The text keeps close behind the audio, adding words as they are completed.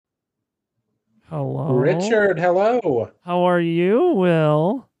Hello. Richard, hello. How are you,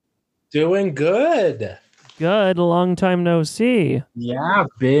 Will? Doing good. Good. Long time no see. Yeah,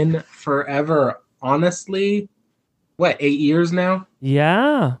 been forever. Honestly, what, 8 years now?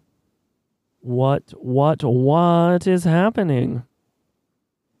 Yeah. What is happening?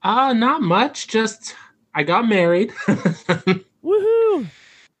 Not much. Just I got married. Woohoo!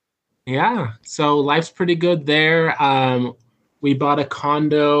 Yeah, so life's pretty good there. We bought a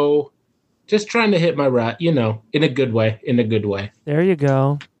condo. Just trying to hit my rut, in a good way. In a good way. There you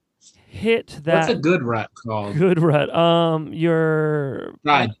go. Hit What's a that good rut called? good rut. Your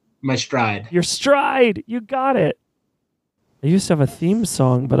Stride. My stride. your stride. You got it. I used to have a theme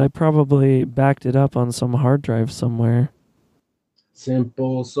song, but I probably backed it up on some hard drive somewhere.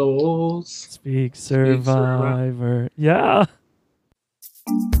 Simple souls. Speak Survivor. Yeah.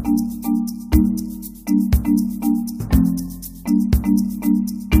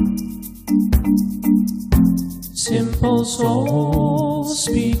 Simple Souls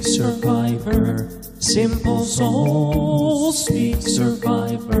Speak Survivor. Simple Souls Speak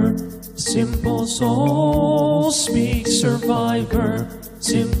Survivor. Simple Souls Speak Survivor.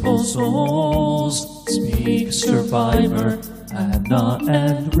 Simple Souls Speak Survivor. Anna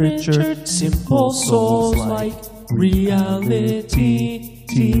and Richard, Simple Souls like reality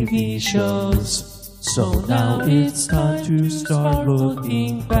TV shows. So now it's time to start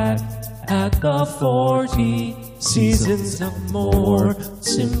looking back at the 40 seasons and more.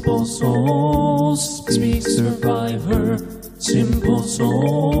 Simple Souls Speak Survivor. Simple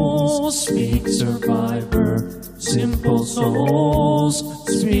Souls Speak Survivor. Simple Souls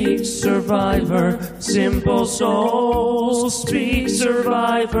Speak Survivor. Simple Souls Speak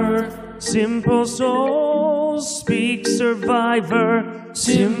Survivor. Simple Souls Speak Survivor.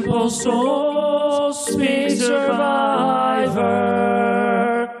 Simple Souls Speak Survivor.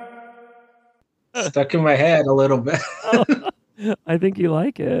 Stuck in my head a little bit. I think you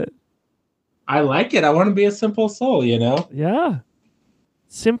like it. I like it. I want to be a simple soul, Yeah.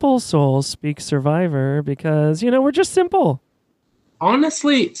 Simple Souls Speak Survivor because, we're just simple.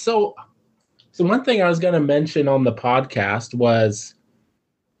 Honestly, so one thing I was going to mention on the podcast was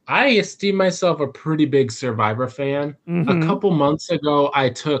I esteem myself a pretty big Survivor fan. Mhm. A couple months ago, I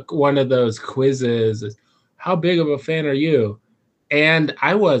took one of those quizzes. How big of a fan are you? And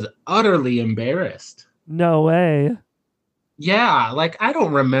I was utterly embarrassed. No way. Yeah, I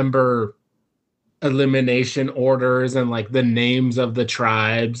don't remember elimination orders and the names of the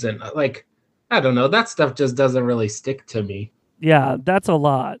tribes and I don't know, that stuff just doesn't really stick to me. Yeah, that's a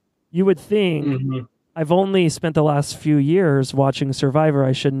lot. You would think Mhm. I've only spent the last few years watching Survivor.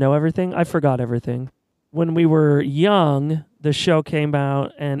 I should know everything. I forgot everything. When we were young, the show came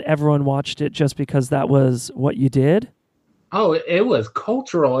out and everyone watched it just because that was what you did. Oh, it was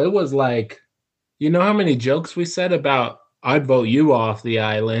cultural. It was you know how many jokes we said about I'd vote you off the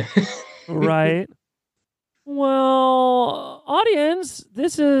island. Right. Well, audience,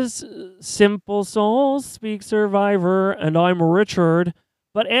 this is Simple Souls Speak Survivor, and I'm Richard,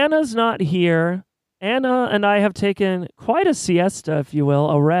 but Anna's not here. Anna and I have taken quite a siesta, if you will,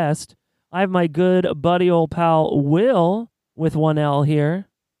 a rest. I have my good buddy, old pal Will, with one L here.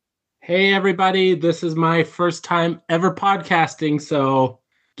 Hey, everybody. This is my first time ever podcasting, so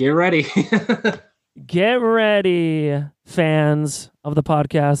get ready. Get ready, fans of the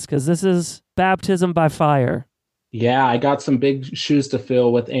podcast, because this is baptism by fire. Yeah, I got some big shoes to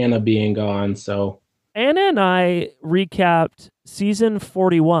fill with Anna being gone, so. Anna and I recapped season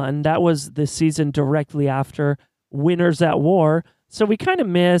 41. That was the season directly after Winners at War. So we kind of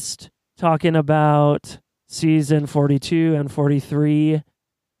missed talking about season 42 and 43.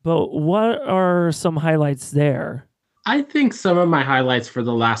 But what are some highlights there? I think some of my highlights for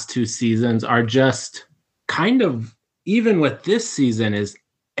the last two seasons are just kind of, even with this season, is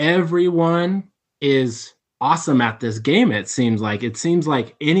everyone is awesome at this game. It seems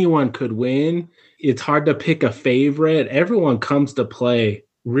like anyone could win. It's hard to pick a favorite. Everyone comes to play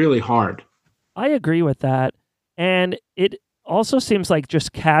really hard. I agree with that. And it also seems like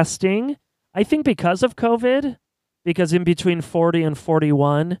just casting, I think because of COVID, because in between 40 and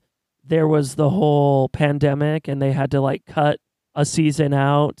 41, there was the whole pandemic and they had to cut a season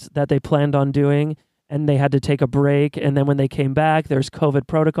out that they planned on doing and they had to take a break. And then when they came back, there's COVID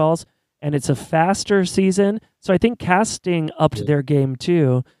protocols and it's a faster season. So I think casting upped their game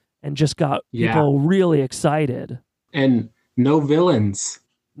too and just got people really excited. And no villains.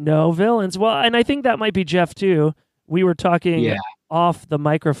 No villains. Well, and I think that might be Jeff too. We were talking off the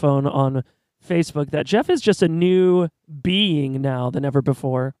microphone on Facebook that Jeff is just a new being now than ever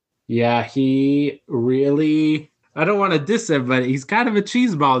before. Yeah, he really, I don't want to diss him, but he's kind of a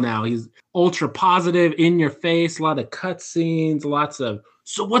cheeseball now. He's ultra positive, in your face, a lot of cut scenes, lots of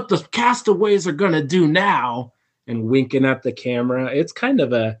so what the castaways are gonna do now, and winking at the camera. It's kind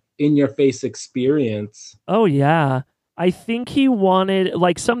of a in your face experience. Oh yeah. I think he wanted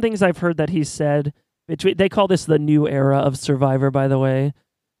like some things I've heard that he said between they call this the new era of Survivor, by the way.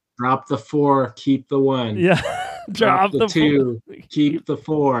 Drop the 4, keep the 1. Yeah. Drop the 2, keep the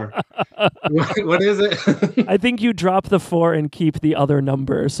 4. What is it? I think you drop the 4 and keep the other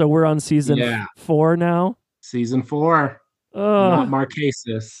number. So we're on season 4 now. Season 4. Not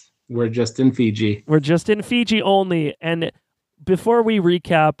Marquesas. We're just in Fiji. We're just in Fiji only. And before we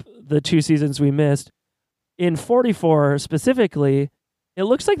recap the 2 seasons we missed, in 44 specifically, it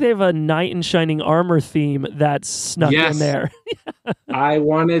looks like they have a knight in shining armor theme that's snuck in there. I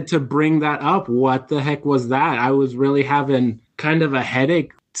wanted to bring that up. What the heck was that? I was really having kind of a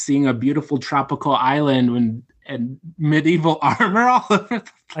headache seeing a beautiful tropical island and medieval armor all over the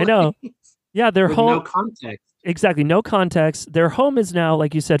place. I know. Yeah, their home. No context. Exactly, no context. Their home is now,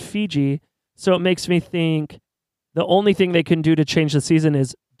 like you said, Fiji. So it makes me think the only thing they can do to change the season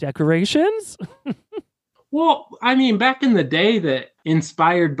is decorations. Well, I mean, back in the day, that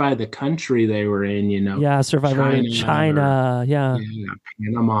inspired by the country they were in, Yeah, Survivor in China. Yeah,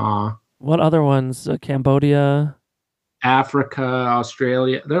 Panama. What other ones? Cambodia, Africa,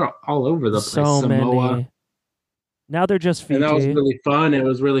 Australia. They're all over the place. So Samoa. many. Now they're just Fiji. And that was really fun. It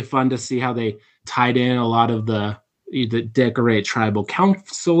was really fun to see how they tied in a lot of the decorate tribal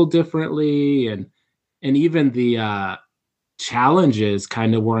council differently, and even the challenges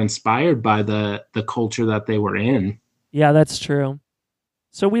kind of were inspired by the culture that they were in. Yeah, that's true.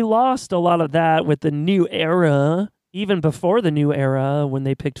 So we lost a lot of that with the new era, even before the new era when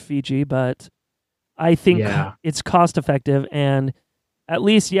they picked Fiji, but I think it's cost effective, and at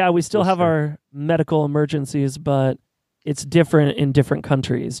least, we still have our medical emergencies, but it's different in different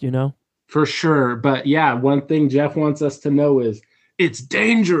countries, For sure. But one thing Jeff wants us to know is it's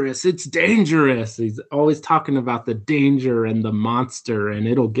dangerous. It's dangerous. He's always talking about the danger and the monster, and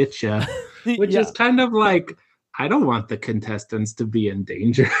it'll get you, which is kind of like, I don't want the contestants to be in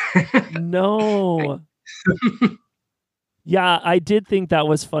danger. No. I did think that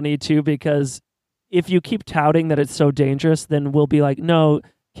was funny too, because if you keep touting that it's so dangerous, then we'll be like, no,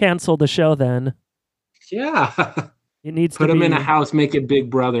 cancel the show then. Yeah. It needs Put to them in a house, make it Big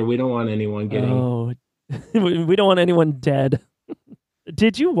Brother. We don't want anyone getting... Oh, we don't want anyone dead.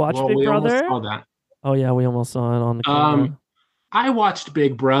 Did you watch Big Brother? We almost saw that. Oh, yeah, we almost saw it on the camera. I watched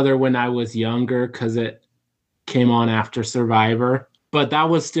Big Brother when I was younger because it came on after Survivor. But that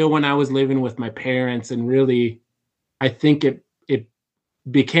was still when I was living with my parents, and really, I think it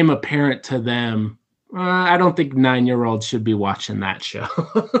became apparent to them. I don't think 9-year-olds should be watching that show.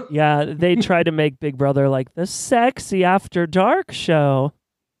 Yeah, they try to make Big Brother like the sexy after dark show.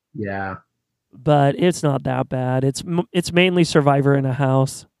 Yeah. But it's not that bad. It's mainly Survivor in a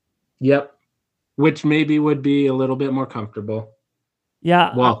house. Yep. Which maybe would be a little bit more comfortable.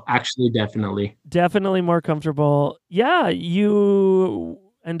 Yeah. Well, actually, definitely. Definitely more comfortable. Yeah, you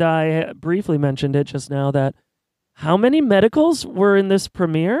and I briefly mentioned it just now that how many medicals were in this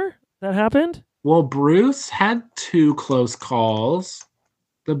premiere that happened? Well, Bruce had 2 close calls.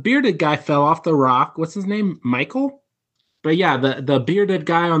 The bearded guy fell off the rock. What's his name? Michael? But yeah, the bearded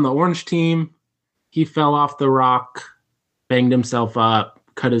guy on the orange team, he fell off the rock, banged himself up,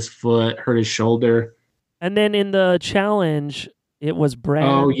 cut his foot, hurt his shoulder. And then in the challenge, it was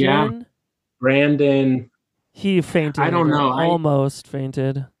Brandon. Oh, yeah. Brandon. He fainted. I don't know. Almost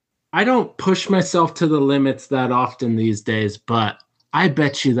fainted. I don't push myself to the limits that often these days, but I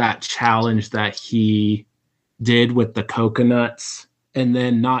bet you that challenge that he did with the coconuts and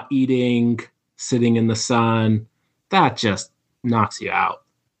then not eating, sitting in the sun, that just knocks you out.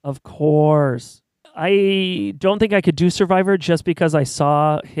 Of course. I don't think I could do Survivor just because I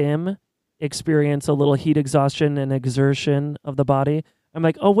saw him experience a little heat exhaustion and exertion of the body. I'm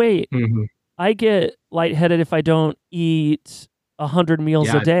like, oh, wait, I get lightheaded if I don't eat 100 meals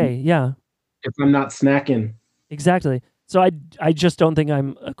a day. Yeah. If I'm not snacking. Exactly. So I just don't think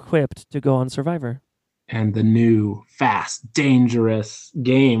I'm equipped to go on Survivor. And the new, fast, dangerous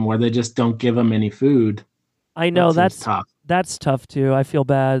game where they just don't give them any food. I know that's tough. That's tough too. I feel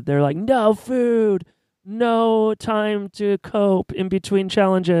bad. They're like, no food, no time to cope in between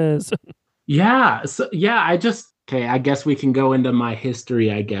challenges. Yeah. So I guess we can go into my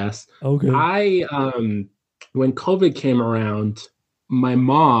history, I guess. Okay. When COVID came around, my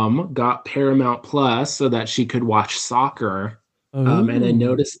mom got Paramount Plus so that she could watch soccer. And I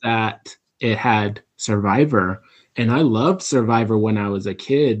noticed that it had Survivor. And I loved Survivor when I was a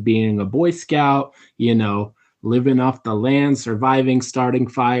kid, being a Boy Scout, living off the land, surviving, starting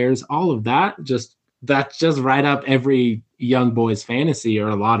fires, all of that. That's just right up every young boy's fantasy, or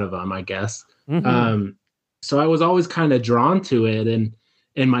a lot of them, I guess. Hmm. So I was always kind of drawn to it, and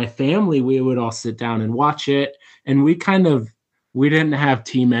in my family, we would all sit down and watch it. And we didn't have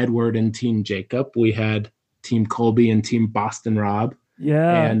Team Edward and Team Jacob. We had Team Colby and Team Boston Rob.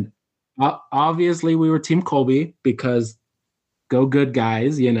 Yeah. And obviously, we were Team Colby because go good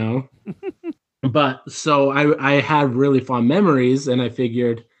guys, you know. But so I had really fond memories, and I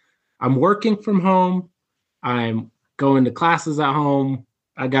figured I'm working from home. I'm going to classes at home.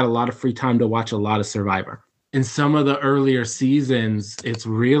 I got a lot of free time to watch a lot of Survivor. In some of the earlier seasons, it's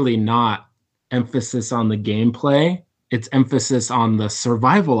really not emphasis on the gameplay. It's emphasis on the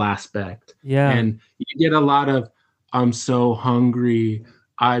survival aspect. Yeah. And you get a lot of, I'm so hungry.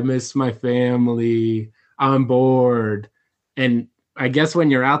 I miss my family. I'm bored. And I guess when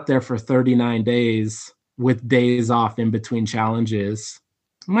you're out there for 39 days with days off in between challenges,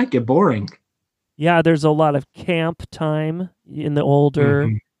 it might get boring. Yeah, there's a lot of camp time in the older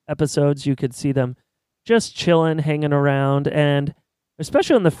Mhm. episodes. You could see them just chilling, hanging around. And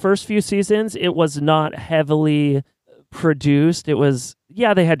especially in the first few seasons, it was not heavily produced. It was,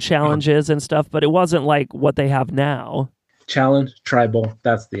 yeah, they had challenges and stuff, but it wasn't like what they have now. Challenge Tribal.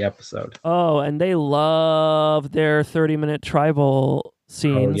 That's the episode. Oh, and they love their 30-minute tribal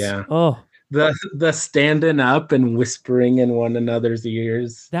scenes. Yeah. Oh, The standing up and whispering in one another's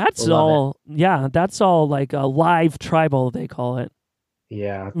ears. that's Love it. all. Yeah, that's all like a live tribal, they call it.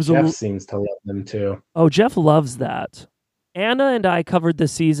 Yeah, was Jeff a- seems to love them too. Oh, Jeff loves that. Anna and I covered the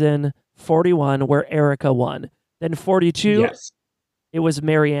season 41 where Erica won. Then 42, Yes, it was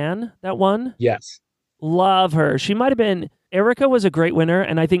Marianne that won. yes. Love her. She might have been, Erica was a great winner,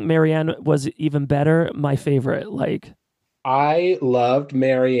 and I think Marianne was even better. My favorite. Like, I loved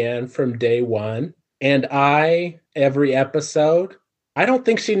Marianne from day one, and every episode, I don't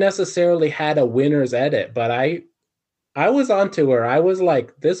think she necessarily had a winner's edit, but I was onto her. I was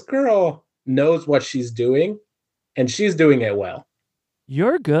like, this girl knows what she's doing, and she's doing it well.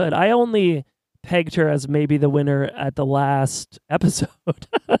 you're good. I only pegged her as maybe the winner at the last episode.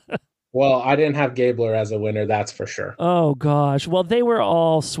 Well, I didn't have Gabler as a winner, that's for sure. Oh, gosh. Well, they were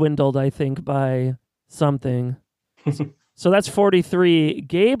all swindled, I think, by something. So that's 43.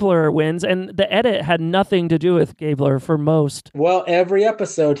 Gabler wins, and the edit had nothing to do with Gabler for most. Well, every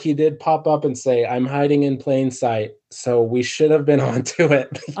episode he did pop up and say, I'm hiding in plain sight. So we should have been onto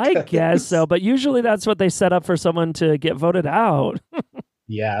it. I guess because- so, but usually that's what they set up for someone to get voted out.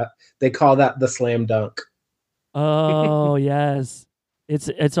 Yeah, they call that the slam dunk. Oh, yes.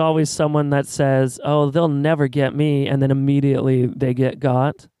 It's always someone that says, "Oh, they'll never get me," and then immediately they get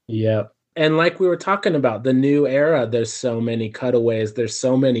got. Yep. And like we were talking about, the new era, there's so many cutaways, there's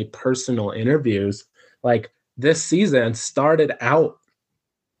so many personal interviews. Like this season started out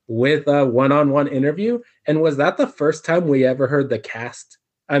with a one-on-one interview. And was that the first time we ever heard the cast?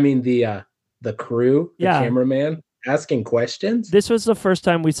 I mean the crew, the Yeah. cameraman asking questions? This was the first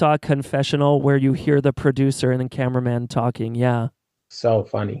time we saw a confessional where you hear the producer and the cameraman talking. Yeah. So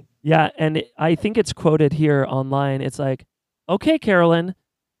funny. Yeah, and I think it's quoted here online. It's like, "Okay, Carolyn,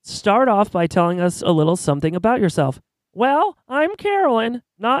 start off by telling us a little something about yourself." Well, I'm Carolyn,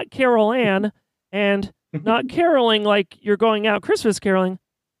 not Carol Ann, and not caroling like you're going out Christmas caroling.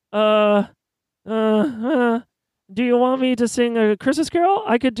 Do you want me to sing a Christmas carol?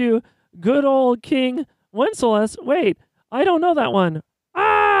 I could do Good Old King Wenceslas. Wait, I don't know that one.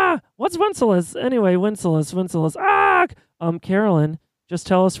 What's Wenceslas? Anyway, Wenceslas. Carolyn, just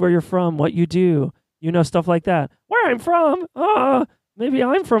tell us where you're from, what you do. You know, stuff like that. Where I'm from? Maybe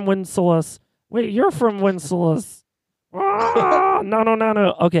I'm from Wenceslas. Wait, you're from Wenceslas.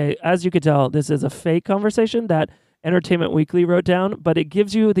 No. Okay, as you could tell, this is a fake conversation that Entertainment Weekly wrote down, but it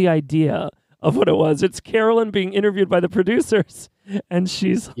gives you the idea of what it was. It's Carolyn being interviewed by the producers, and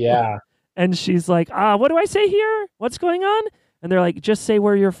she's Yeah. like, what do I say here? What's going on? And they're like, just say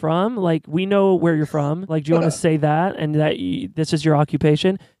where you're from. Like, we know where you're from. Like, do you want to say that? And that this is your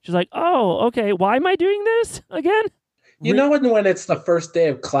occupation? She's like, oh, okay. Why am I doing this again? You know when it's the first day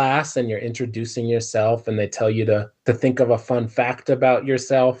of class and you're introducing yourself and they tell you to think of a fun fact about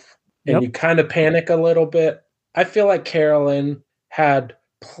yourself and Yep. you kind of panic a little bit? I feel like Carolyn had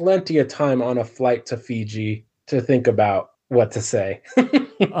plenty of time on a flight to Fiji to think about what to say.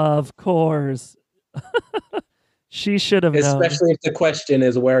 Of course. She should have known. Especially if the question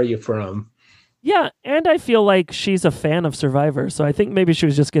is, where are you from? Yeah, and I feel like she's a fan of Survivor, so I think maybe she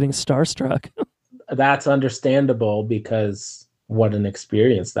was just getting starstruck. That's understandable because what an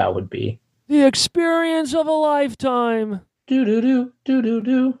experience that would be. The experience of a lifetime. Do do do do do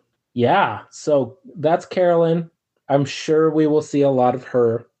do. Yeah, so that's Carolyn. I'm sure we will see a lot of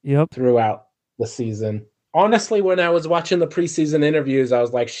her Yep. throughout the season. Honestly, when I was watching the preseason interviews, I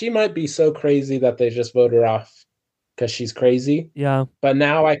was like, she might be so crazy that they just vote her off because she's crazy. Yeah. But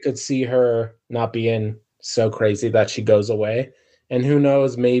now I could see her not being so crazy that she goes away. And who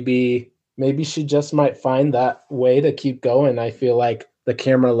knows, maybe she just might find that way to keep going. I feel like the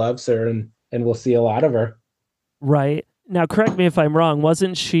camera loves her and we'll see a lot of her. Right. Now, correct me if I'm wrong.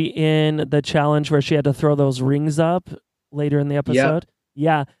 Wasn't she in the challenge where she had to throw those rings up later in the episode?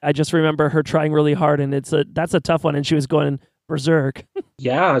 Yeah. I just remember her trying really hard, and that's a tough one, and she was going berserk.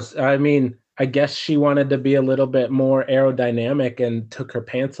 Yeah, I mean, I guess she wanted to be a little bit more aerodynamic and took her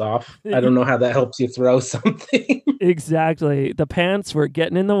pants off. I don't know how that helps you throw something. Exactly. The pants were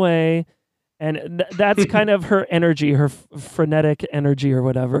getting in the way, and that's kind of her energy, her frenetic energy or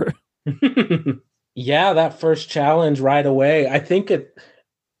whatever. Yeah, that first challenge right away. I think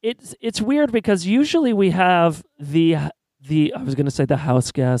it's weird because usually we have the I was going to say the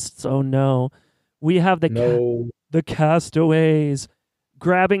house guests. Oh no. We have the castaways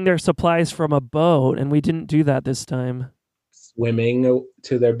grabbing their supplies from a boat, and we didn't do that this time. Swimming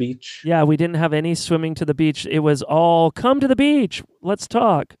to their beach. Yeah, we didn't have any swimming to the beach. It was all come to the beach. Let's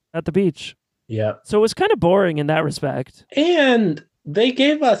talk at the beach. Yeah. So it was kind of boring in that respect. And they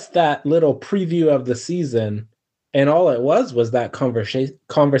gave us that little preview of the season, and all it was that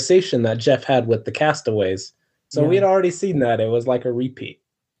conversation that Jeff had with the castaways. So we had already seen that. It was like a repeat.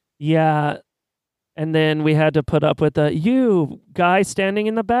 Yeah. And then we had to put up with you guy standing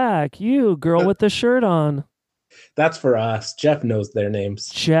in the back, you girl with the shirt on. That's for us. Jeff knows their names.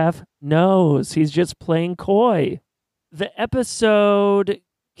 Jeff knows. He's just playing coy. The episode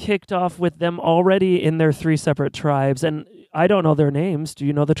kicked off with them already in their 3 separate tribes, and I don't know their names. Do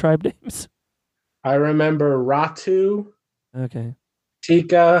you know the tribe names? I remember Ratu. Okay.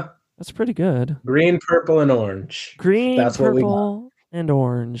 Tika. That's pretty good. Green, purple, and orange. Green, that's purple, and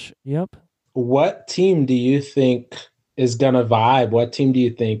orange. Yep. What team do you think is going to vibe? What team do you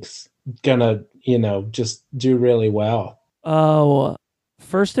think's going to, just do really well? Oh,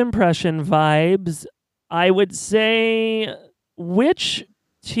 first impression vibes. I would say which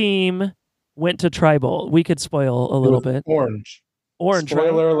team went to tribal? We could spoil a little bit. Orange. Orange,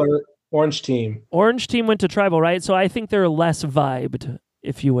 Spoiler right? alert. Orange team. Orange team went to tribal, right? So I think they're less vibed,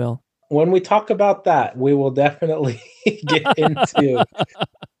 if you will. When we talk about that, we will definitely get into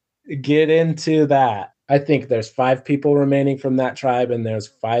that. I think there's 5 people remaining from that tribe, and there's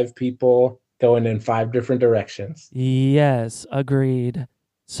 5 people going in 5 different directions. Yes, agreed.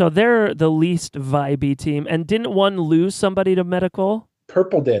 So they're the least vibey team. And didn't one lose somebody to medical?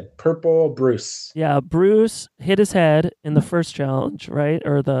 Purple did. Purple, Bruce. Yeah, Bruce hit his head in the first challenge, right?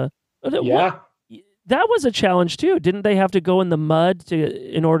 Yeah. That was a challenge too. Didn't they have to go in the mud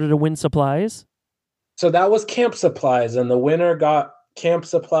in order to win supplies? So that was camp supplies, and the winner got camp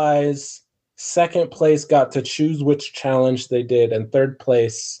supplies. Second place got to choose which challenge they did, and third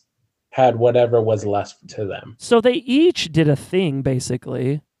place had whatever was left to them. So they each did a thing,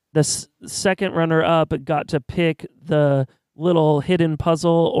 basically. The second runner-up got to pick the little hidden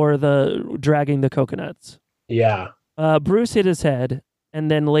puzzle or the dragging the coconuts. Yeah. Bruce hit his head, and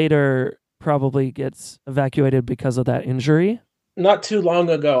then later probably gets evacuated because of that injury. Not too long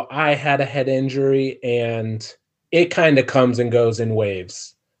ago, I had a head injury, and it kind of comes and goes in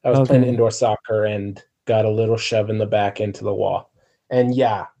waves. I was playing indoor soccer and got a little shove in the back into the wall. And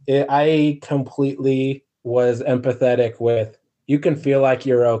yeah, I completely was empathetic with, you can feel like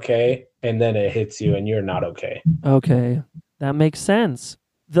you're okay, and then it hits you and you're not okay. Okay, that makes sense.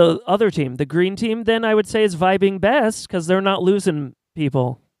 The other team, the green team, then I would say is vibing best because they're not losing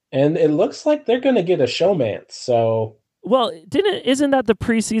people. And it looks like they're going to get a showmance, so... Well, isn't that the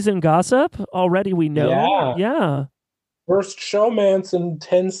preseason gossip? Already we know. Yeah. First showmance in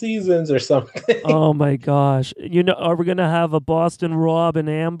 10 seasons or something. Oh my gosh. Are we going to have a Boston Rob and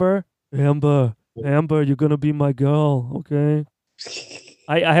Amber? Amber, you're going to be my girl, okay?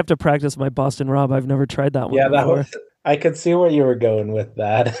 I have to practice my Boston Rob. I've never tried that one before. I could see where you were going with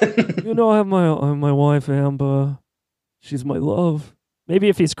that. I have my wife, Amber. She's my love. Maybe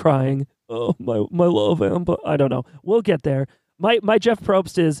if he's crying, oh, my love, Amber. I don't know. We'll get there. My Jeff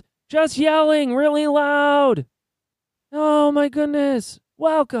Probst is just yelling really loud. Oh, my goodness.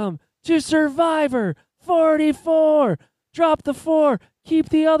 Welcome to Survivor 44. Drop the 4. Keep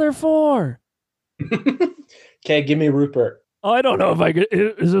the other 4. Okay, give me Rupert. Oh, I don't know if I could.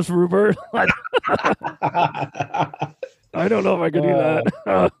 Is this Rupert? I don't know if I could do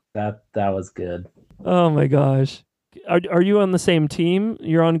that. That was good. Oh, my gosh. Are you on the same team?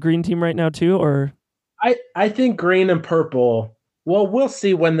 You're on green team right now too, or? I think green and purple Well, we'll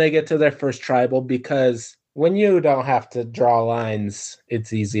see when they get to their first tribal because when you don't have to draw lines,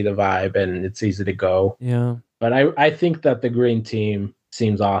 it's easy to vibe and it's easy to go. Yeah. But I think that the green team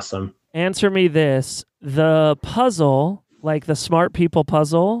seems awesome. Answer me this. The puzzle, like the smart people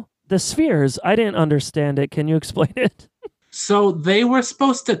puzzle, the spheres, I didn't understand it. Can you explain it? So they were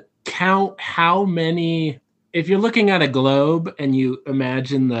supposed to count how many, if you're looking at a globe and you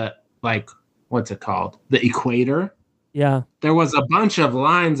imagine the, like, what's it called? The equator. Yeah. There was a bunch of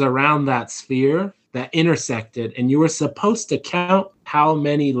lines around that sphere that intersected, and you were supposed to count how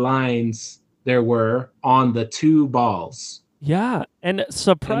many lines there were on the two balls. Yeah. And And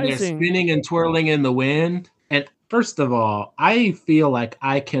surprising. they're spinning and twirling in the wind. And first of all, I feel like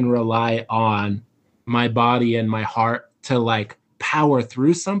I can rely on my body and my heart to like power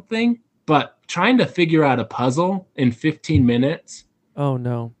through something, but trying to figure out a puzzle in 15 minutes, Oh,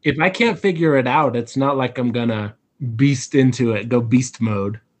 no. if I can't figure it out, it's not like I'm gonna beast into it, go beast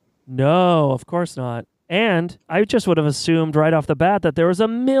mode. No, of course not. And I just would have assumed right off the bat that there was a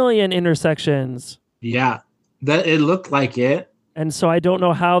million intersections. Yeah, that it looked like it. And so I don't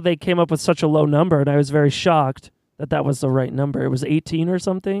know how they came up with such a low number. And I was very shocked that that was the right number. It was 18 or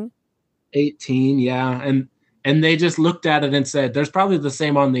something. 18, yeah. And they just looked at it and said, there's probably the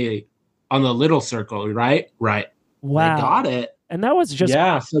same on the little circle, right? Right. Wow. They got it. And that was just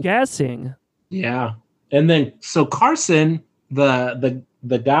Yeah. So guessing. yeah. And then so Carson, the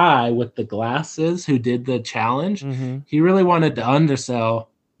guy with the glasses who did the challenge, Hmm. he really wanted to undersell.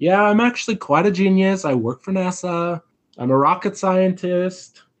 Yeah, I'm actually quite a genius. I work for NASA. I'm a rocket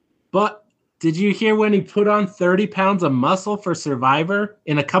scientist. But did you hear when he put on 30 pounds of muscle for Survivor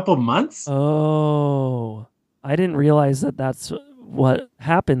in a couple months? Oh, I didn't realize that that's what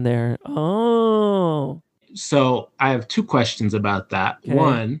happened there. Oh, So I have two questions about that. Okay.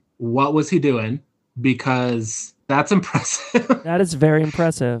 One, what was he doing? Because that's impressive. that is very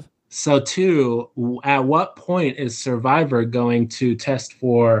impressive. So two, at what point is Survivor going to test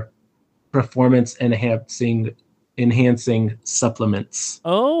for performance enhancing supplements?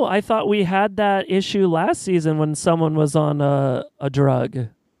 Oh, I thought we had that issue last season when someone was on a drug.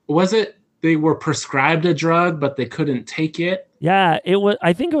 Was it they were prescribed a drug but they couldn't take it? Yeah, it was.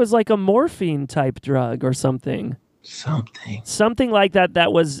 I think it was like a morphine type drug or something. Something like that.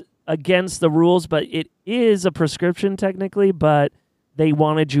 That was against the rules, but it is a prescription technically. But they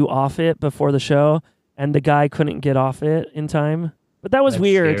wanted you off it before the show, and the guy couldn't get off it in time. But that was That's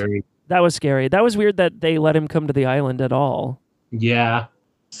weird. scary. That was scary. That was weird that they let him come to the island at all. Yeah.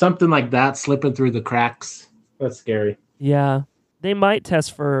 Something like that slipping through the cracks. That's scary. Yeah, they might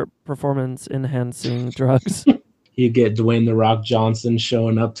test for performance enhancing drugs. You get Dwayne The Rock Johnson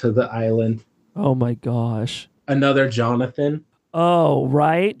showing up to the island. Oh my gosh. Another Jonathan. Oh,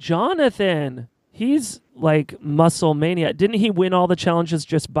 right. Jonathan. He's like muscle mania. Didn't he win all the challenges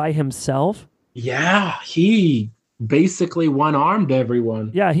just by himself? Yeah, he basically one-armed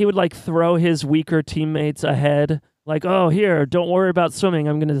everyone. Yeah, he would like throw his weaker teammates ahead. Like, oh, here, don't worry about swimming.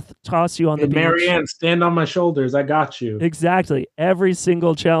 I'm going to toss you on the Hey, beach. Marianne, stand on my shoulders. I got you. Exactly. Every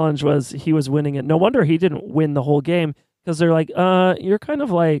single challenge he was winning it. No wonder he didn't win the whole game because they're like, you're kind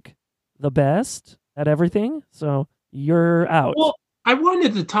of like the best at everything. So you're out. Well, I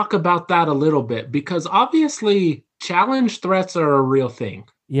wanted to talk about that a little bit because obviously challenge threats are a real thing.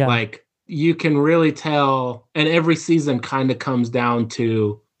 Yeah. Like you can really tell, and every season kind of comes down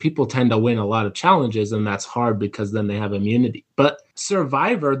to people tend to win a lot of challenges, and that's hard because then they have immunity. But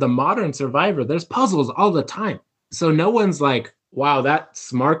Survivor, the modern Survivor, there's puzzles all the time. So no one's like, wow, that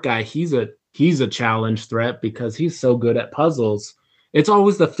smart guy, he's a challenge threat because he's so good at puzzles. It's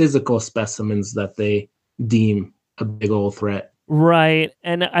always the physical specimens that they deem a big old threat. Right.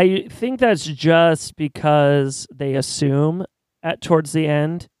 And I think that's just because they assume towards the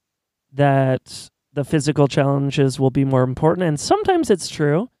end that the physical challenges will be more important. And sometimes it's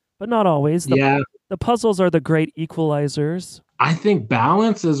true, but not always. The puzzles are the great equalizers. I think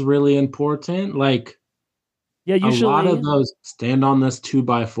balance is really important. Like, yeah, usually a lot of those stand on this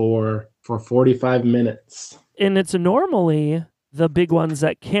 2x4 for 45 minutes. And it's normally the big ones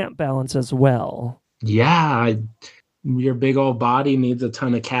that can't balance as well. Yeah, your big old body needs a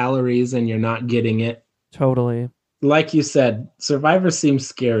ton of calories and you're not getting it. Totally. Like you said, Survivor seems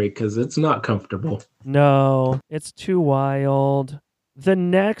scary because it's not comfortable. No, it's too wild. The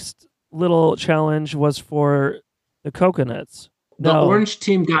next little challenge was for the coconuts. The orange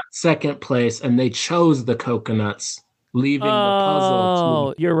team got second place and they chose the coconuts, leaving the puzzle.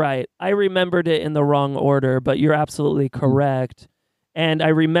 Oh, you're right. I remembered it in the wrong order, but you're absolutely correct. And I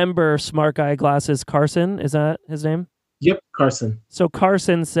remember Smart Guy Glasses Carson. Is that his name? Yep, Carson. So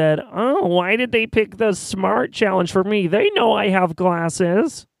Carson said, "Oh, why did they pick the smart challenge for me? They know I have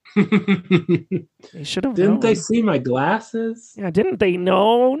glasses. They should have Didn't they known. see my glasses? Yeah, didn't they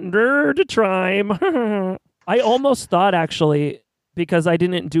know? Nerd time." I almost thought, actually, because I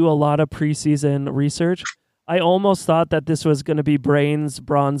didn't do a lot of preseason research, I almost thought that this was going to be Brains,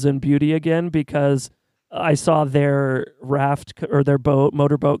 Bronze, and Beauty again because I saw their raft or their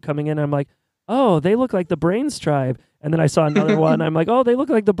motorboat coming in. I'm like, oh, they look like the Brains tribe. And then I saw another one. I'm like, oh, they look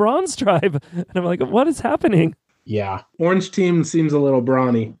like the Bronze tribe. And I'm like, what is happening? Yeah. Orange team seems a little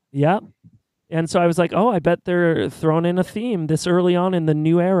brawny. Yeah. And so I was like, oh, I bet they're throwing in a theme this early on in the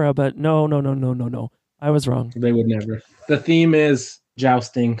new era. But no. I was wrong. They would never. The theme is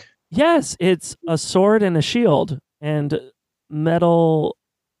jousting. Yes, it's a sword and a shield and medal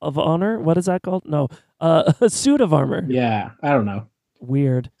of honor. What is that called? No, a suit of armor. Yeah, I don't know.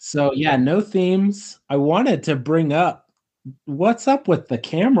 Weird. So yeah, no themes. I wanted to bring up what's up with the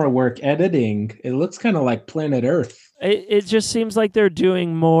camera work editing. It looks kind of like Planet Earth. It just seems like they're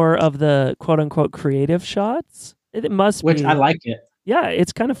doing more of the quote unquote creative shots. It must Which be. I like it. Yeah,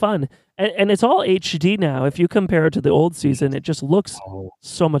 it's kind of fun. And it's all HD now. If you compare it to the old season, it just looks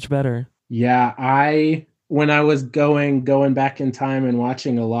so much better. Yeah, when I was going back in time and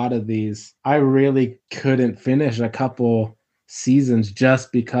watching a lot of these, I really couldn't finish a couple seasons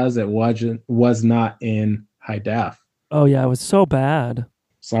just because it was not in high def. Oh yeah, it was so bad.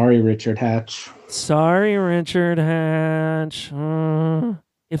 Sorry, Richard Hatch. Sorry, Richard Hatch.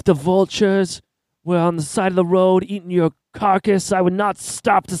 If the vultures were on the side of the road eating your carcass, I would not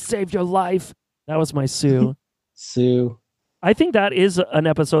stop to save your life. That was my Sue. Sue. I think that is an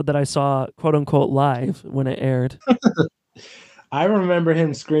episode that I saw, quote unquote, live when it aired. I remember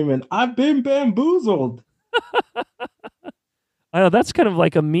him screaming, "I've been bamboozled." Oh, that's kind of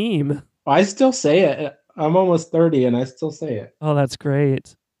like a meme. I still say it. I'm almost 30 and I still say it. Oh, that's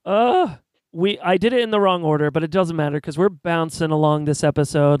great. I did it in the wrong order, but it doesn't matter because we're bouncing along this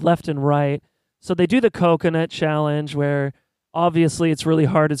episode left and right. So they do the coconut challenge where obviously it's really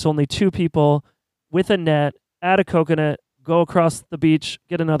hard. It's only two people with a net, add a coconut, go across the beach,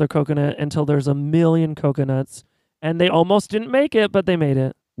 get another coconut until there's 1,000,000 coconuts. And they almost didn't make it, but they made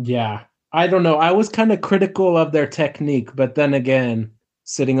it. Yeah. I don't know. I was kind of critical of their technique, but then again,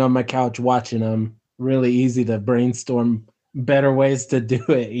 sitting on my couch watching them, really easy to brainstorm better ways to do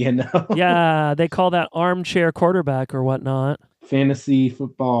it, you know? Yeah, they call that armchair quarterback or whatnot. Fantasy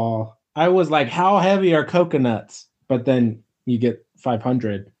football. I was like, how heavy are coconuts? But then you get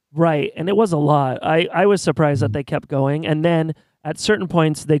 500. Right, and it was a lot. I was surprised that they kept going, and then at certain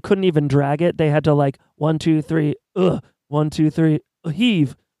points they couldn't even drag it. They had to like 1, 2, 3, 1, 2, 3,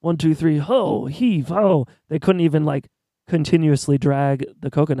 heave, 1, 2, 3, ho, heave, ho. They couldn't even like continuously drag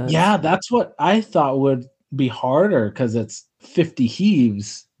the coconuts. Yeah, that's what I thought would be harder because it's 50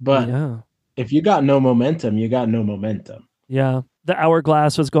 heaves. But yeah, if you got no momentum, you got no momentum. Yeah, the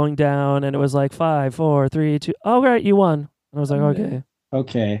hourglass was going down, and it was like 5, 4, 3, 2. Oh, right, you won. And I was like,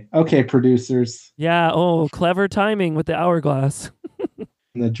 okay. Okay, producers. Yeah, oh, clever timing with the hourglass.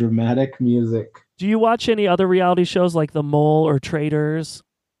 The dramatic music. Do you watch any other reality shows like The Mole or Traitors?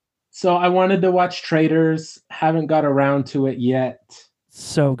 So I wanted to watch Traitors. Haven't got around to it yet.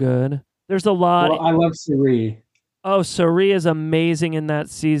 So good. There's a lot. Well, I love Suri. Oh, Suri is amazing in that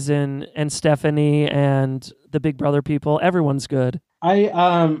season, and Stephanie and the Big Brother people. Everyone's good.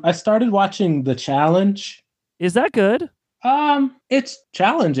 I started watching The Challenge. Is that good? It's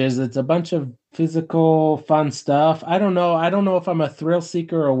challenges. It's a bunch of physical fun stuff. I don't know if I'm a thrill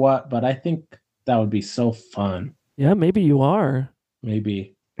seeker or what, but I think that would be so fun. Yeah, maybe you are.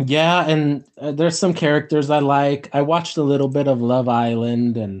 Maybe. Yeah, and there's some characters I like. I watched a little bit of Love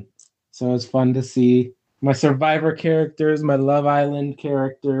Island, and so it's fun to see my Survivor characters, my Love Island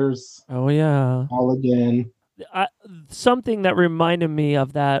characters. Oh, yeah. All again. Something that reminded me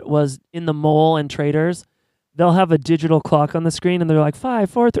of that was in The Mole and Traitors. They'll have a digital clock on the screen, and they're like, 5,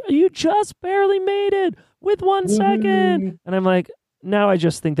 4, 3. You just barely made it with 1 second. And I'm like, now I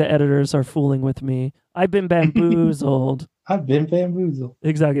just think the editors are fooling with me. I've been bamboozled. I've been bamboozled.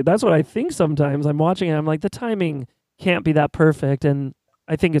 Exactly. That's what I think sometimes. I'm watching it. I'm like, the timing can't be that perfect. And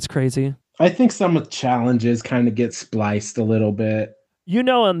I think it's crazy. I think some of the challenges kind of get spliced a little bit. You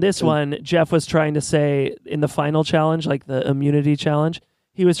know, on this one, Jeff was trying to say in the final challenge, like the immunity challenge,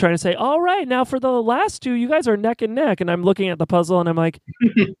 he was trying to say, all right, now for the last two, you guys are neck and neck. And I'm looking at the puzzle and I'm like,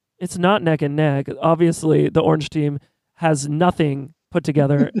 it's not neck and neck. Obviously, the orange team has nothing put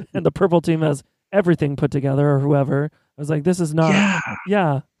together and the purple team has everything put together or whoever. I was like, this is not.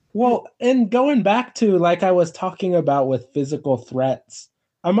 Yeah. Well, and going back to like I was talking about with physical threats,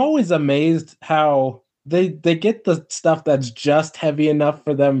 I'm always amazed how they get the stuff that's just heavy enough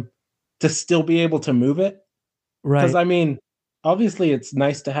for them to still be able to move it. Because Right. I mean, obviously it's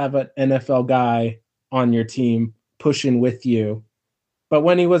nice to have an NFL guy on your team pushing with you. But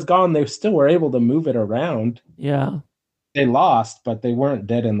when he was gone, they still were able to move it around. Yeah. They lost, but they weren't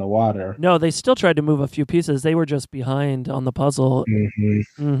dead in the water. No, they still tried to move a few pieces. They were just behind on the puzzle.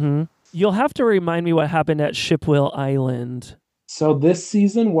 Mm-hmm. You'll have to remind me what happened at Shipwheel Island. So this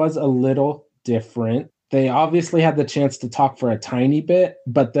season was a little different. They obviously had the chance to talk for a tiny bit,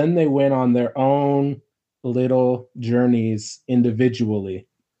 but then they went on their own little journeys individually.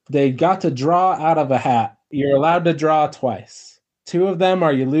 They got to draw out of a hat. You're allowed to draw twice. 2 of them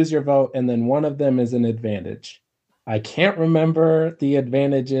are you lose your vote, and then 1 of them is an advantage. I can't remember the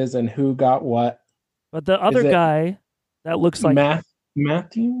advantages and who got what. But the other guy, that looks like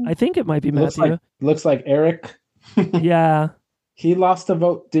Matthew? I think it might be Matthew. Looks like Eric. Yeah. He lost a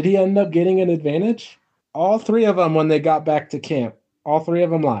vote. Did he end up getting an advantage? All 3 of them, when they got back to camp, all 3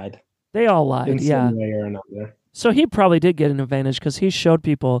 of them lied. They all lied, in yeah. some way or another. So he probably did get an advantage because he showed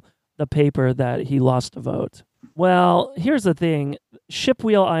people the paper that he lost a vote. Well, here's the thing.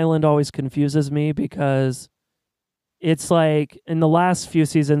 Shipwheel Island always confuses me because it's like in the last few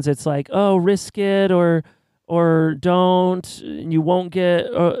seasons, it's like, oh, risk it or don't. You won't get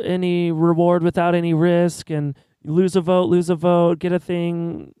any reward without any risk, and lose a vote, get a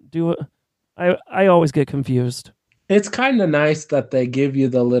thing, do it. I always get confused. It's kind of nice that they give you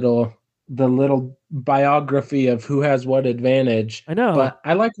the little biography of who has what advantage. I know. But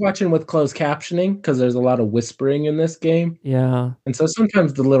I like watching with closed captioning because there's a lot of whispering in this game. Yeah. And so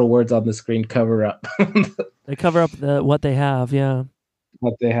sometimes the little words on the screen cover up. They cover up what they have, yeah.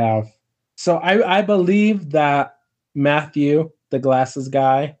 What they have. So I believe that Matthew, the glasses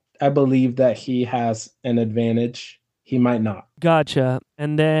guy, I believe that he has an advantage. He might not. Gotcha.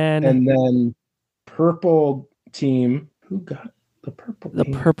 And then purple team, who got the purple team?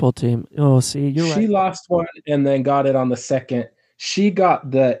 The purple team. Oh, see, you're right. She lost one and then got it on the second. She got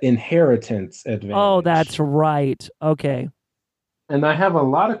the inheritance advantage. Oh, that's right. Okay. And I have a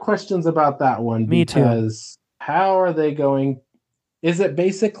lot of questions about that one. Me too. Because how are they going? Is it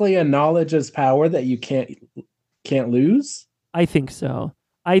basically a knowledge is power that you can't lose? I think so.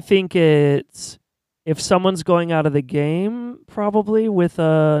 I think it's if someone's going out of the game, probably with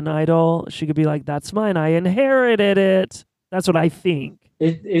an idol, she could be like, "That's mine. I inherited it." That's what I think.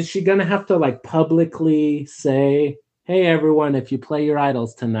 Is she gonna have to like publicly say, "Hey, everyone, if you play your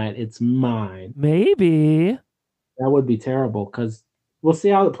idols tonight, it's mine"? Maybe. That would be terrible because we'll see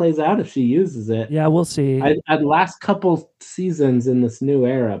how it plays out if she uses it. Yeah, we'll see. At last couple seasons in this new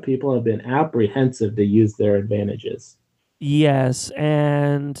era, people have been apprehensive to use their advantages. Yes,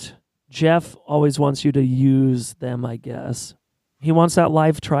 and Jeff always wants you to use them, I guess. He wants that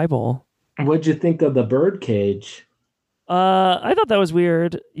live tribal. What'd you think of the birdcage? I thought that was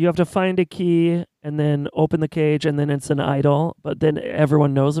weird. You have to find a key and then open the cage and then it's an idol, but then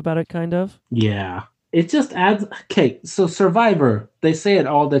everyone knows about it, kind of. Yeah. It just adds... Okay, so Survivor, they say it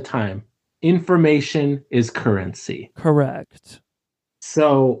all the time. Information is currency. Correct.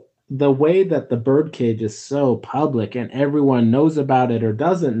 So the way that the birdcage is so public and everyone knows about it or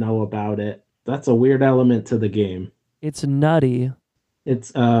doesn't know about it, that's a weird element to the game. It's nutty.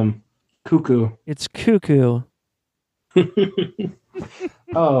 It's cuckoo. It's cuckoo.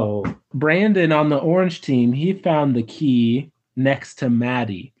 Oh, Brandon on the orange team, he found the key next to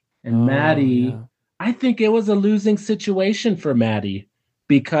Maddie. And Maddie, yeah. I think it was a losing situation for Maddie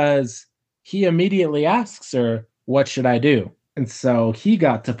because he immediately asks her, "What should I do?" And so he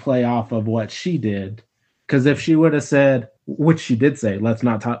got to play off of what she did. Because if she would have said, which she did say, "Let's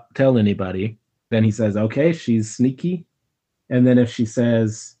not tell anybody," then he says, "Okay, she's sneaky." And then if she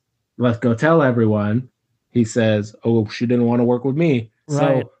says, "Let's go tell everyone," he says, "Oh, she didn't want to work with me."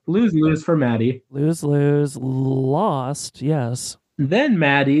 Right. So lose for Maddie. Lose, lost, yes. Then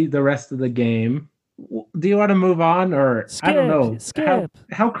Maddie, the rest of the game. Do you want to move on or skip, I don't know. Skip.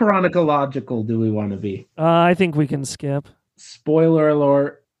 How chronological do we want to be? I think we can skip. Spoiler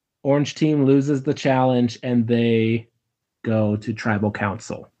alert, Orange Team loses the challenge and they go to Tribal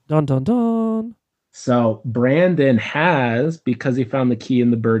Council. Dun, dun, dun. So Brandon has, because he found the key in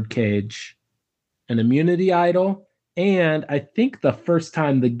the birdcage, an immunity idol, and I think the first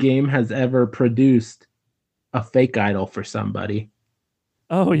time the game has ever produced a fake idol for somebody.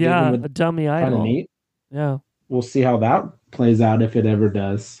 Oh, yeah, a dummy idol. Kind of neat. Yeah. We'll see how that plays out if it ever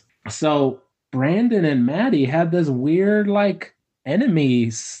does. So Brandon and Maddie had this weird, like,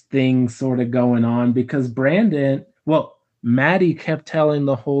 enemies thing sort of going on because Maddie kept telling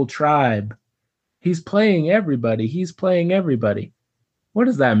the whole tribe, he's playing everybody. What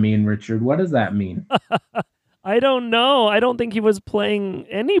does that mean, Richard? What does that mean? I don't know. I don't think he was playing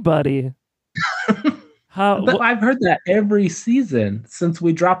anybody. How? I've heard that every season since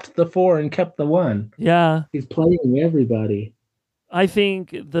we dropped the 4 and kept the 1. Yeah. He's playing everybody. I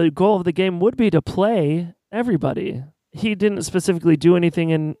think the goal of the game would be to play everybody. He didn't specifically do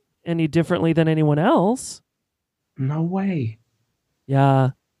anything any differently than anyone else. No way.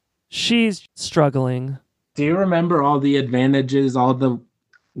 Yeah. She's struggling. Do you remember all the advantages, all the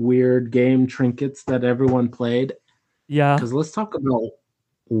weird game trinkets that everyone played? Yeah. Because let's talk about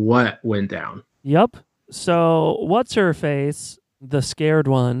what went down. Yep. So, what's her face? The scared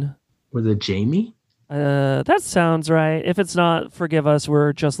one. Was it Jamie? That sounds right. If it's not, forgive us.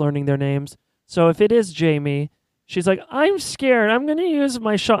 We're just learning their names. So if it is Jamie, she's like, I'm scared. I'm going to use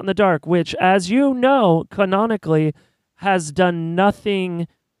my shot in the dark, which, as you know, canonically has done nothing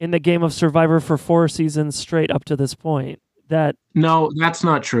in the game of Survivor for 4 seasons straight up to this point. No, that's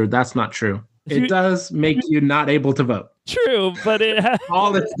not true. That's not true. It does make you not able to vote. True, but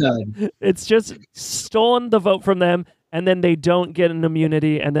all it's done. It's just stolen the vote from them, and then they don't get an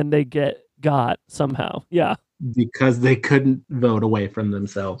immunity, and then they got somehow. Yeah. Because they couldn't vote away from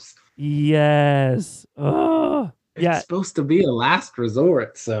themselves. Yes. Oh, yeah. It's supposed to be a last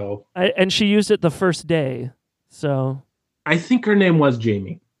resort, so. And she used it the first day, so. I think her name was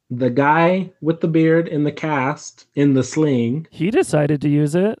Jamie. The guy with the beard in the cast, in the sling. He decided to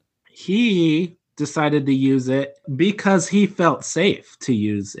use it. He decided to use it because he felt safe to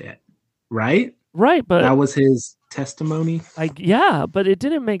use it, right? Right, but that was his testimony. Yeah, but it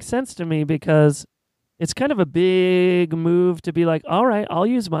didn't make sense to me because it's kind of a big move to be like, all right, I'll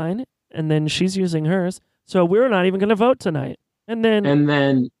use mine, and then she's using hers, so we're not even going to vote tonight. And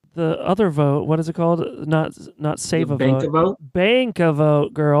then the other vote, what is it called? Not save a vote. Bank a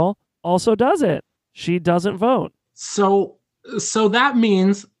vote girl also does it. She doesn't vote. So that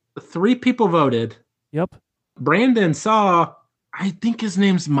means 3 people voted. Yep. Brandon saw, I think his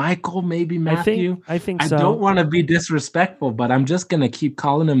name's Michael, maybe Matthew. I think so. I don't want to be disrespectful, but I'm just going to keep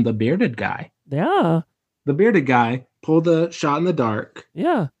calling him the bearded guy. Yeah. The bearded guy pulled a shot in the dark.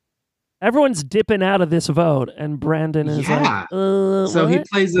 Yeah. Everyone's dipping out of this vote, and Brandon is like, so what? He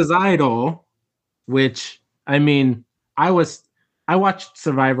plays his idol, which, I mean, I watched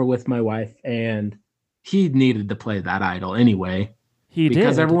Survivor with my wife, and he needed to play that idol anyway.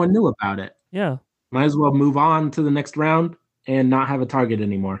 Because everyone knew about it. Yeah. Might as well move on to the next round and not have a target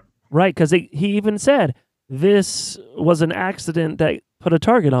anymore. Right, because he even said, this was an accident that put a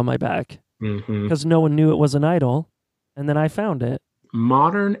target on my back. Because no one knew it was an idol, and then I found it.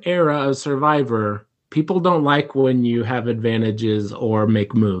 Modern era of Survivor, people don't like when you have advantages or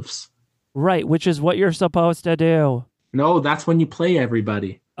make moves. Right, which is what you're supposed to do. No, that's when you play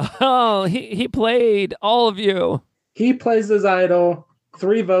everybody. Oh, he played all of you. He plays his idol.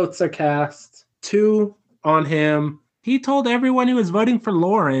 3 votes are cast. 2 on him. He told everyone he was voting for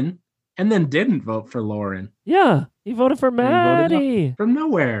Lauren and then didn't vote for Lauren. Yeah, he voted for Maddie. From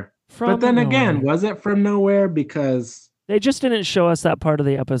nowhere. But then again, was it from nowhere? Because they just didn't show us that part of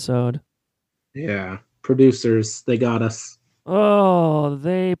the episode. Yeah, producers, they got us. Oh,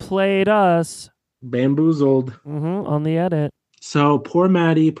 they played us. Bamboozled. On the edit. So poor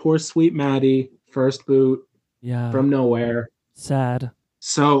Maddie, poor sweet Maddie, first boot. Yeah. From nowhere. Sad.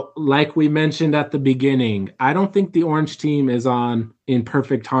 So, like we mentioned at the beginning, I don't think the orange team is in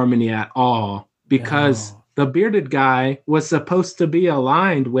perfect harmony at all because the bearded guy was supposed to be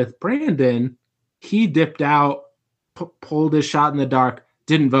aligned with Brandon. He dipped out, pulled his shot in the dark,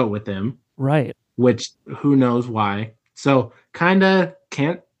 didn't vote with him. Right. Which, who knows why. So, kind of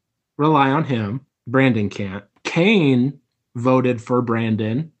can't rely on him. Brandon can't. Kane voted for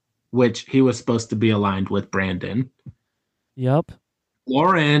Brandon, which he was supposed to be aligned with Brandon. Yep.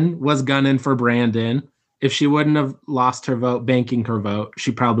 Lauren was gunning for Brandon. If she wouldn't have lost her vote, banking her vote,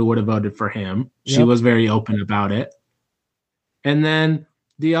 she probably would have voted for him. Yep. She was very open about it. And then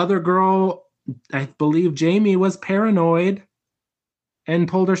the other girl, I believe Jamie, was paranoid and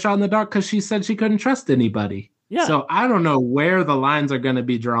pulled her shot in the dark because she said she couldn't trust anybody. Yeah. So I don't know where the lines are going to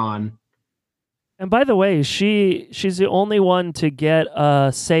be drawn. And by the way, she's the only one to get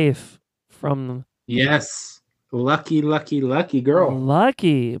a safe from. Yes. Lucky girl.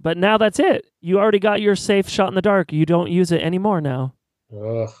 Lucky. But now that's it. You already got your safe shot in the dark. You don't use it anymore now.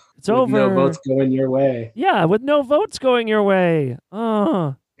 Ugh. It's over. No votes going your way. Yeah, with no votes going your way.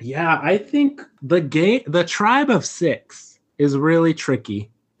 Yeah, I think the tribe of 6 is really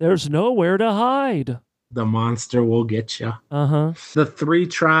tricky. There's nowhere to hide. The monster will get you. Uh-huh. The 3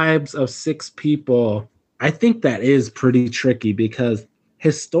 tribes of 6 people, I think that is pretty tricky because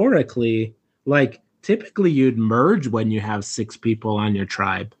historically, like, typically you'd merge when you have 6 people on your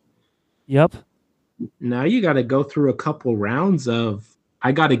tribe. Yep. Now you got to go through a couple rounds of,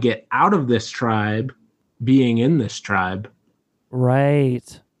 I got to get out of this tribe being in this tribe.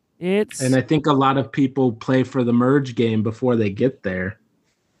 Right. And I think a lot of people play for the merge game before they get there.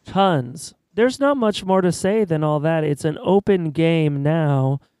 Tons. There's not much more to say than all that. It's an open game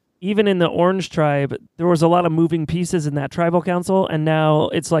now. Even in the Orange tribe, there was a lot of moving pieces in that tribal council, and now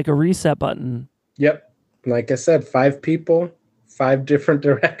it's like a reset button. Yep. Like I said, 5 people, 5 different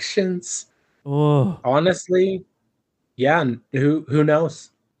directions. Oh. Honestly, yeah, who knows?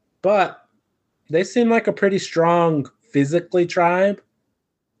 But they seem like a pretty strong physically tribe.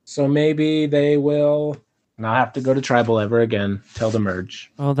 So maybe they will not have to go to tribal ever again till the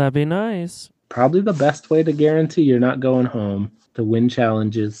merge. Oh, that'd be nice. Probably the best way to guarantee you're not going home to win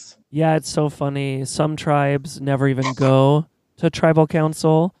challenges. Yeah, it's so funny. Some tribes never even go to tribal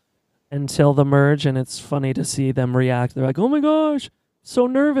council until the merge, and it's funny to see them react. They're like, oh my gosh, so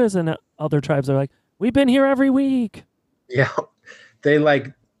nervous. And other tribes are like, we've been here every week. Yeah, they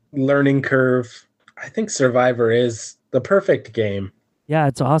like learning curve. I think Survivor is the perfect game. Yeah,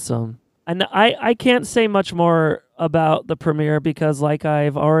 it's awesome. And I can't say much more about the premiere because, like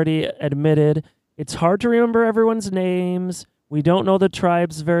I've already admitted, it's hard to remember everyone's names. We don't know the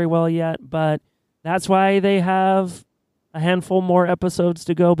tribes very well yet, but that's why they have a handful more episodes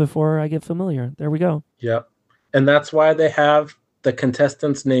to go before I get familiar. There we go. Yep. And that's why they have the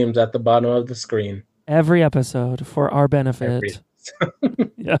contestants' names at the bottom of the screen. Every episode for our benefit.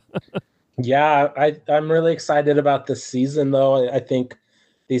 Yeah. Yeah, I'm really excited about this season, though. I think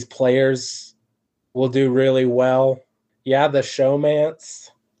these players will do really well. Yeah, the showmance.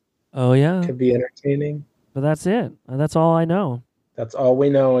 Oh, yeah. Could be entertaining. But that's it. That's all I know. That's all we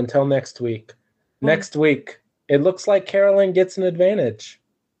know until next week. Next week, it looks like Carolyn gets an advantage.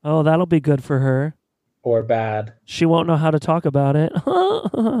 Oh, that'll be good for her. Or bad. She won't know how to talk about it.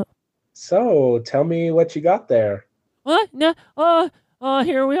 So, tell me what you got there. What? No,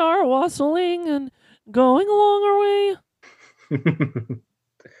 here we are, wassailing and going along our way.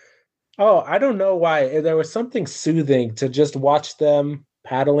 Oh, I don't know why. There was something soothing to just watch them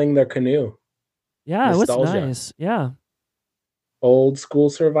paddling their canoe. Yeah, Nostalgia. it was nice. Yeah. Old school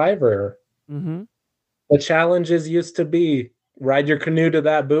Survivor. Mm-hmm. The challenges used to be ride your canoe to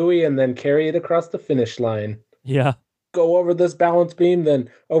that buoy and then carry it across the finish line. Yeah. Go over this balance beam, then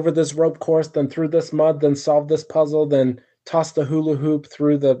over this rope course, then through this mud, then solve this puzzle, then toss the hula hoop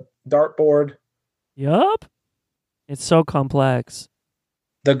through the dartboard. Yup. It's so complex.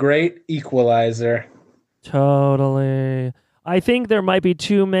 The great equalizer. Totally. I think there might be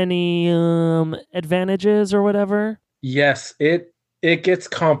too many advantages or whatever. Yes, it gets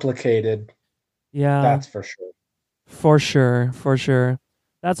complicated. Yeah. That's for sure. For sure.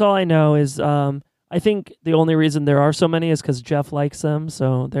 That's all I know is I think the only reason there are so many is because Jeff likes them.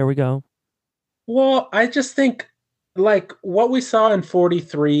 So there we go. Well, I just think like what we saw in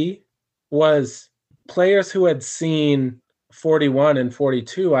 43 was players who had seen 41 and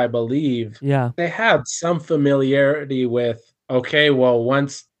 42, I believe. Yeah. They had some familiarity with, okay, well,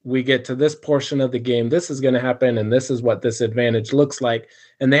 once we get to this portion of the game, this is going to happen, and this is what this advantage looks like.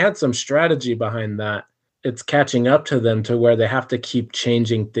 And they had some strategy behind that. It's catching up to them to where they have to keep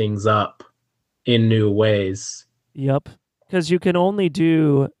changing things up in new ways. Yep. Because you can only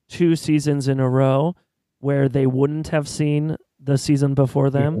do 2 seasons in a row where they wouldn't have seen the season before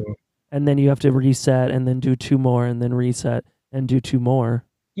them. Mm-hmm. And then you have to reset and then do 2 more and then reset and do 2 more.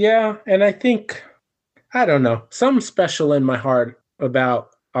 Yeah. And I think, I don't know, something special in my heart about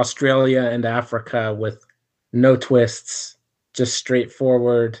Australia and Africa with no twists, just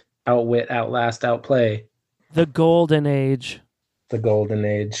straightforward, outwit, outlast, outplay. The golden age. The golden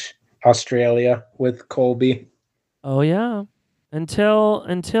age. Australia with Colby. Oh yeah.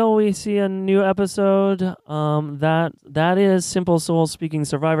 Until we see a new episode, that is Simple Soul Speaking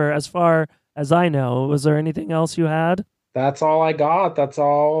Survivor. As far as I know, was there anything else you had? That's all I got. That's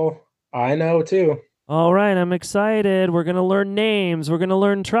all I know too. All right, I'm excited. We're gonna learn names. We're gonna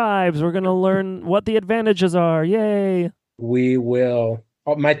learn tribes. We're gonna learn what the advantages are. Yay! We will.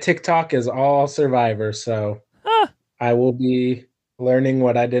 Oh, my TikTok is all Survivor, so I will be learning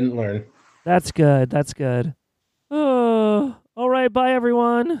what I didn't learn. That's good. Oh, all right. Bye,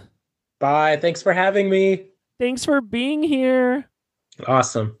 everyone. Bye. Thanks for having me. Thanks for being here.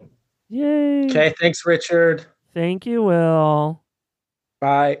 Awesome. Yay. Okay. Thanks, Richard. Thank you, Will.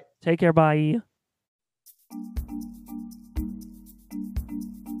 Bye. Take care. Bye.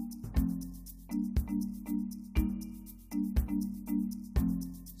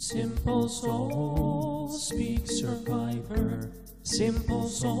 Simple Soul Speak Survivor. Simple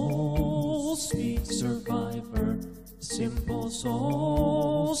Souls Speak Survivor. Simple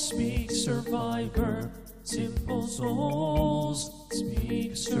Souls Speak Survivor. Simple Souls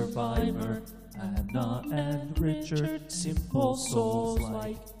Speak Survivor. Anna and Richard. Simple Souls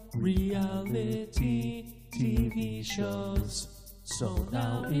like reality TV shows. So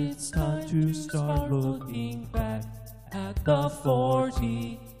now it's time to start looking back at the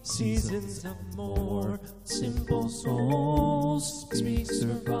 40 seasons and more. Simple Souls Speak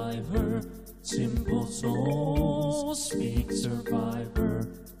Survivor. Simple Souls Speak Survivor.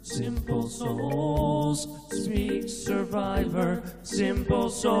 Simple Souls Speak Survivor. Simple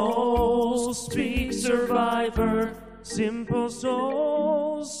Souls Speak Survivor. Simple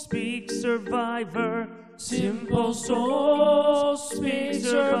Souls Speak Survivor. Simple Souls Speak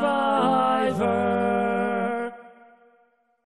Survivor.